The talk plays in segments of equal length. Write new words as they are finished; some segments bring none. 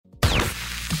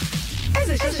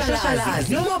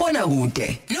Ezeshashalazi nomabona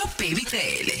kude no baby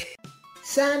Cele.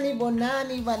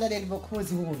 Sanibonani balaleli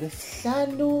bokhozi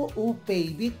ngoLwesihlanu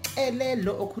ubaby Cele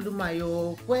lo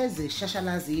okhulumayo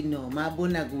kwezeshashalazi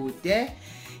nomabona kude.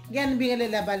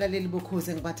 Ngiyanibingelela abalaleli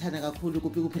bokhozi engibathanda kakhulu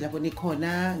kuphi lapho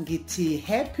nikhona ngithi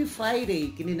happy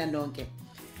Friday kinina nonke.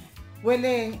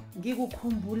 Wele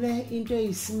ngikukhumbule into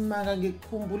eyisimanga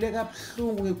ngikukhumbule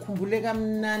kabuhlungu ngikukhumbule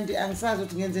kamnandi angisazi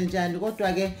ukuthi ngenze njani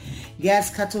kodwa ke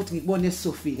ngiyasikhatha ukuthi ngikubone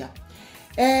sisofika.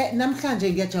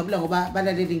 Namhlanje ngiyajabula ngoba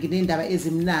balaleli nginendaba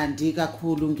ezimnandi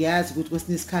kakhulu ngiyazi ukuthi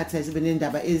kwesinye isikhathi asibe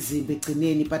nendaba ezimbi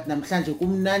egcineni but namhlanje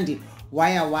kumnandi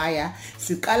waya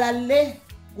siqala le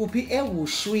kuphi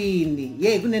eWushwini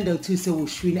kunendawo ethise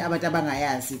eWushwini abantu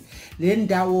abangayazi le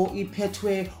ndawo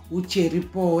iphethwe uJerry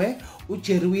Powe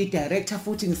uJerry director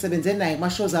futhi ngisebenze naye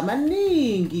kumashows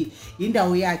amaningi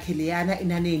indawo yakhe leyana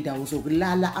inanendawo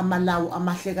zokulala amalawu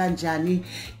amahle kanjani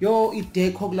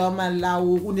ideco kulawo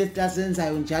malawu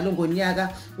kunetazenzayo njalo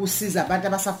ngonyaka usiza abantu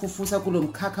abasafufusa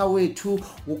kulomkhakha wethu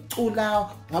ukucula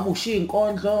ngabe ushiya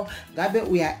inkondlo ngabe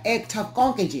uya actor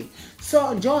konke nje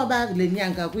so njengoba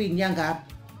lenyanga kuyinyanga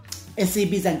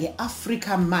esibiza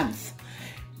ngeAfrica Month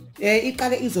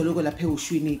iqale izoloko lapha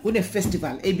eWushwini kune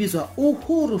festival ebizwa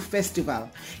Uhuru Festival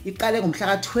iqale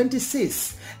ngomhla ka26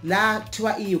 la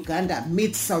kuthiwa iUganda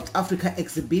meets South Africa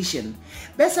exhibition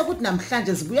bese kuthi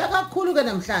namhlanje sibuya kakhulu ke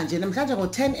namhlanje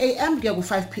ngo10 am kuya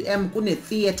ku5 pm kune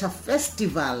theater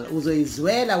festival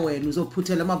uzoyizwela wena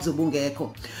uzophuthela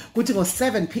mabuzobungekho kuthi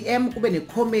ngo7 pm kube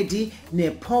necomedy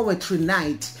nepoetry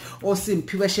night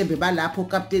oSimphiwe Shembe balapho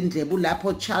Captain Dlebu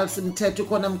lapho Charles Mthetho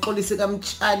khona umxolisi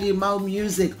kaMtshali Mau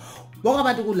Music bonke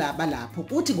abantu kulaba lapho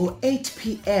kuthi ngo8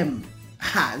 pm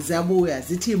ziyabuya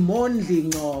zithi Mondli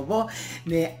Ngcobo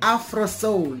neAfro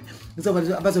Soul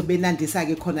abazobenandisa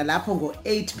ke khona lapho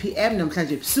ngo8 pm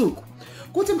namhlanje ebusuku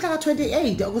kuthi mhla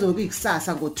ka28 okuzobe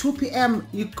kuyikusasa ngo2 pm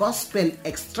igospel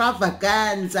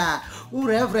extravaganza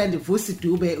uReverend Vusi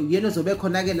Dube uyena ozobe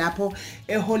khona ke lapho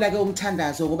ehola ke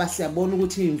umthandazo ngoba siyabona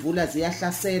ukuthi imvula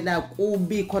ziyahlasela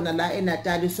kubi khona la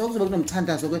eNatal so kuzobe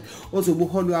kunomthandazo ke ozobe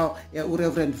uholwa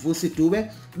uReverend Vusi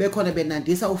Dube bekhona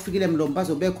benandisa ufikile Mlomba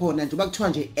bazobe khona nje bakuthiwa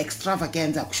nje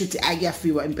extravaganza kusho ukuthi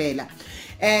akuyafiwa impela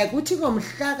kuthi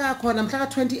ngomhla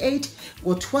ka28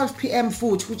 ngo12 pm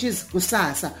futhi which is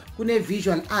kusasa kune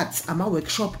visual arts ama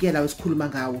workshop ke la wesikhuluma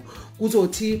ngawo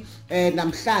kuzothi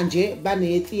namhlanje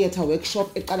bane theater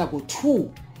workshop eqala ngo2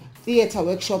 theater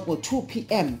workshop ngo2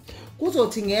 pm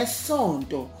kuzothi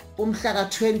ngesonto umhla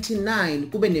ka29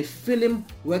 kube nefilm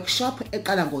workshop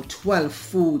eqala ngo12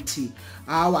 futhi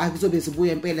akuzobe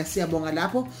zibuye impela siyabonga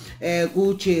lapho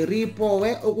kuJerry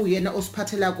Powe okuyena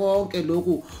osiphathela konke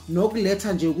lokhu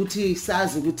nokuletha nje ukuthi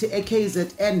sazi ukuthi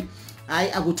eKZN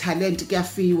akutalent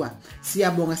kuyafiwa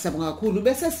siyabonga kakhulu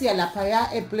bese siya lapha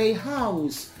ya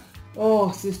ePlayhouse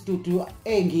sisitudio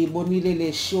engiyibonile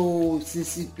le show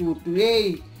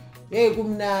sisitudio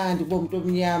kumnandi bomuntu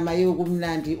omnyama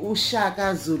kumnandi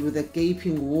uShaka Zulu the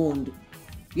Gaping Wound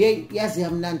yazi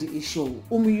yamnandi ishow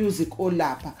umusic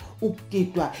olapha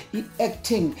ukugidwa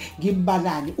iacting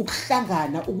ngibalani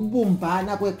ukuhlangana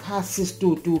ukubumbana kwekhasi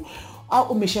studio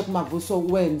uMishek Mavuso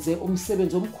wenze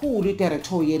umsebenzi omkhulu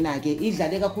idirector yena ke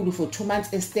idlale kakhulu for 2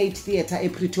 months estate theater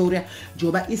ePretoria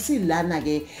njoba isilana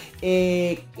ke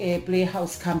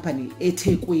Playhouse Company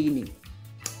eThekwini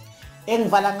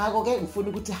engivala ngako ke ngifuna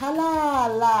ukuthi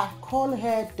halala call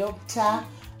her Dr.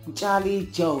 Mtshali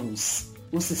Jones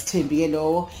usisithembi ke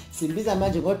lowo simbiza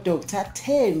manje ngoDr.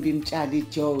 Thembi Mtshali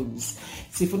Jones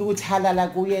sifuna ukuthi halala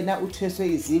kuyena uthweswe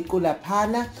iziqu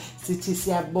laphana sithi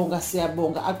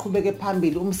siyabonga aqhubeke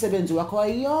phambili umsebenzi wakho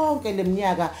yonke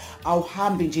leminyaka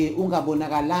awuhambi nje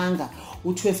ungabonakalanga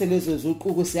uthwese lezo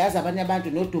ziqu siyazi abanye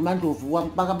abantu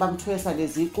noDumandlovu bamthwesa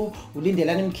leziqu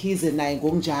ulindelana Mkhize naye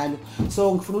ngokunjalo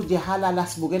so ngifuna ukuthi halala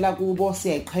sibukela kubo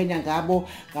siyayiqhenya ngabo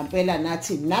ngempela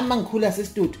nathi nama ngikhula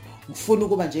sesistudio ngifuna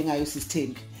ukuba njengayo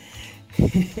sisithembi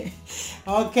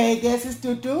okay guys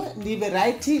studio nibe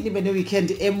right nibe ne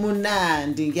weekend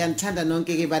emunandi ngiyanithanda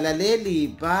nonke ke balaleli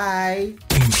bye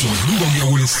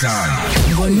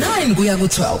ngo9 kuya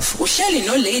ku12 uhleli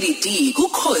no Lady D ku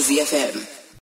Khosi FM